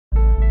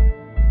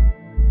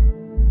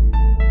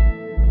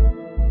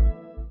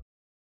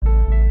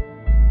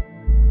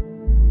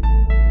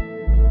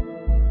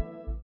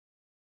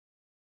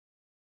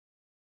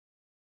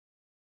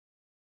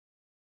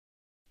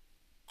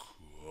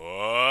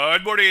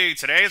morning.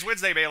 Today is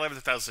Wednesday, May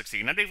 11th,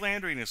 2016. I'm Dave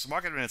Landry, and it's the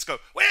market minutes go.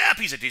 Well,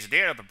 piece of decent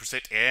data, up a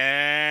percent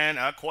and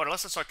a quarter.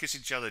 Let's not start kissing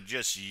each other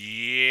just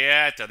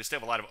yet, though. They still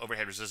have a lot of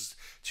overhead resistance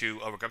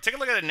to overcome. Take a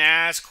look at the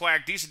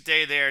NASDAQ. Decent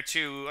day there,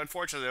 too.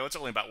 Unfortunately, though, it's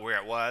only about where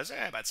it was,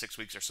 about 6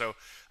 weeks or so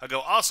ago.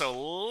 Also,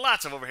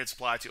 lots of overhead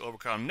supply to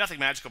overcome. Nothing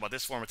magical about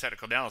this form of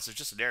technical analysis.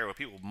 Just an area where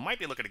people might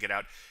be looking to get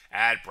out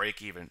at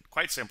break even.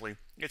 Quite simply,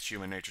 it's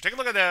human nature. Take a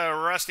look at the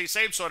Rusty.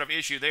 Same sort of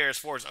issue there as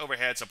far as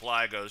overhead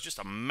supply goes. Just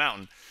a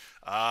mountain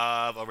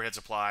of overhead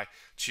supply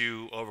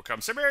to overcome.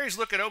 Some areas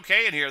looking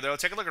okay in here, though.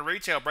 Take a look at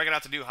retail breaking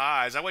out to new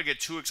highs. I wouldn't get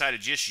too excited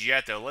just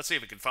yet, though. Let's see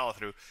if it can follow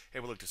through. Hey,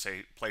 we'll look to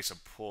say play some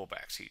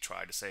pullbacks, he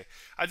tried to say.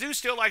 I do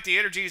still like the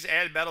energies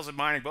and metals and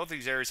mining. Both of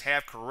these areas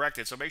have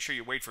corrected, so make sure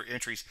you wait for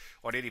entries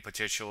on any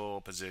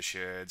potential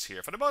positions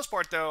here. For the most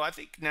part, though, I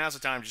think now's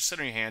the time to just sit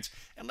on your hands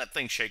and let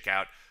things shake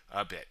out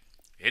a bit.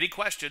 Any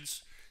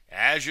questions?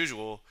 As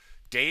usual,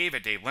 Dave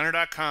at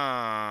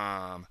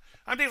DaveLeonard.com.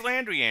 I'm Dave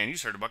Landry, and you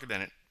just heard a Bucket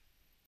Bennett.